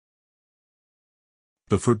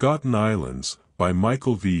The Forgotten Islands, by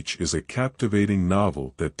Michael Veitch, is a captivating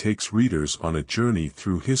novel that takes readers on a journey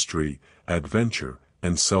through history, adventure,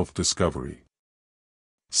 and self-discovery.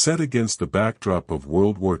 Set against the backdrop of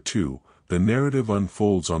World War II, the narrative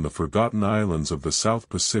unfolds on the forgotten islands of the South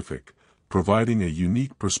Pacific, providing a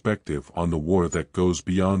unique perspective on the war that goes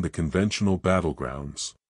beyond the conventional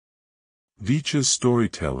battlegrounds. Veitch's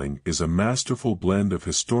storytelling is a masterful blend of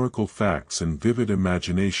historical facts and vivid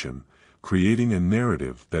imagination, creating a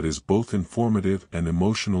narrative that is both informative and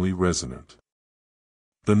emotionally resonant.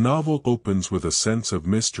 The novel opens with a sense of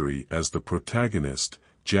mystery as the protagonist,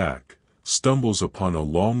 Jack, stumbles upon a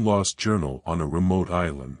long-lost journal on a remote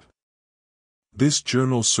island. This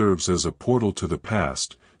journal serves as a portal to the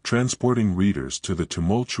past, transporting readers to the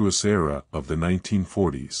tumultuous era of the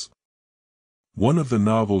 1940s. One of the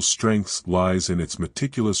novel's strengths lies in its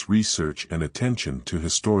meticulous research and attention to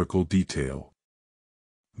historical detail.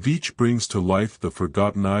 Veitch brings to life the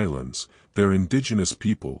forgotten islands, their indigenous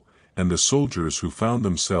people, and the soldiers who found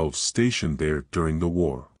themselves stationed there during the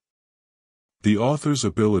war. The author's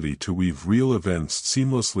ability to weave real events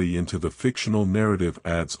seamlessly into the fictional narrative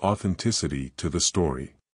adds authenticity to the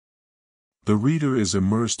story. The reader is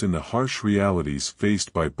immersed in the harsh realities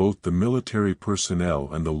faced by both the military personnel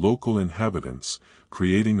and the local inhabitants,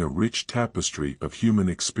 creating a rich tapestry of human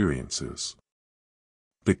experiences.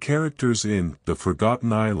 The characters in The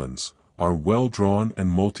Forgotten Islands are well-drawn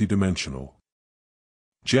and multidimensional.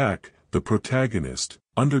 Jack, the protagonist,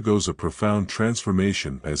 undergoes a profound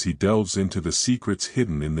transformation as he delves into the secrets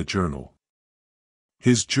hidden in the journal.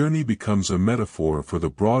 His journey becomes a metaphor for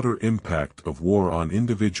the broader impact of war on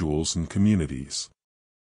individuals and communities.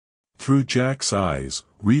 Through Jack's eyes,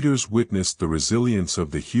 readers witness the resilience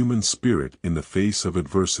of the human spirit in the face of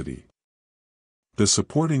adversity. The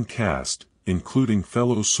supporting cast, including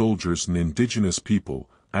fellow soldiers and indigenous people,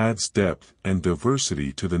 adds depth and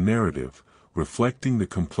diversity to the narrative, reflecting the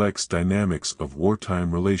complex dynamics of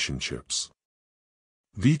wartime relationships.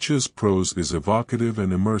 Veitch's prose is evocative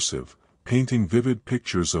and immersive, painting vivid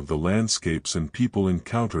pictures of the landscapes and people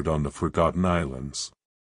encountered on the Forgotten Islands.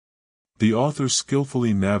 The author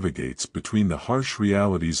skillfully navigates between the harsh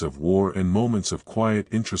realities of war and moments of quiet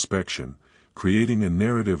introspection, creating a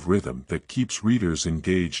narrative rhythm that keeps readers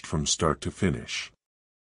engaged from start to finish.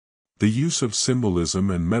 The use of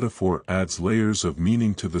symbolism and metaphor adds layers of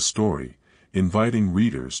meaning to the story, inviting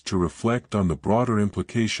readers to reflect on the broader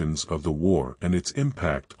implications of the war and its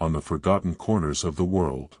impact on the forgotten corners of the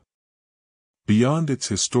world. Beyond its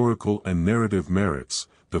historical and narrative merits,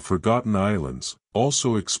 The Forgotten Islands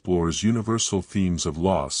also explores universal themes of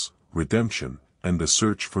loss, redemption, and the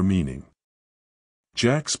search for meaning.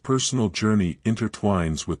 Jack's personal journey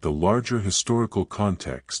intertwines with the larger historical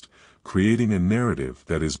context, creating a narrative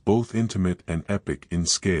that is both intimate and epic in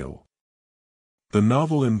scale. The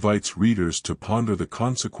novel invites readers to ponder the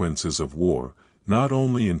consequences of war, not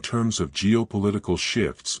only in terms of geopolitical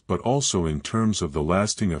shifts but also in terms of the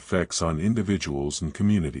lasting effects on individuals and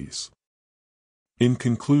communities. In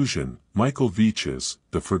conclusion, Michael Veitch's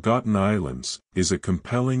The Forgotten Islands is a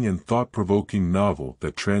compelling and thought-provoking novel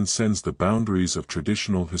that transcends the boundaries of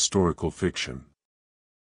traditional historical fiction.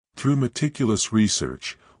 Through meticulous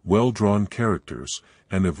research, well-drawn characters,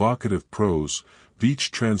 and evocative prose,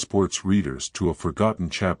 Veitch transports readers to a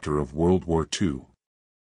forgotten chapter of World War II.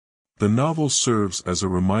 The novel serves as a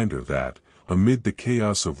reminder that, amid the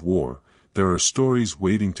chaos of war, there are stories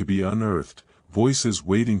waiting to be unearthed, voices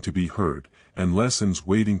waiting to be heard, and lessons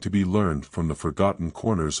waiting to be learned from the forgotten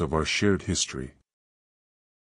corners of our shared history.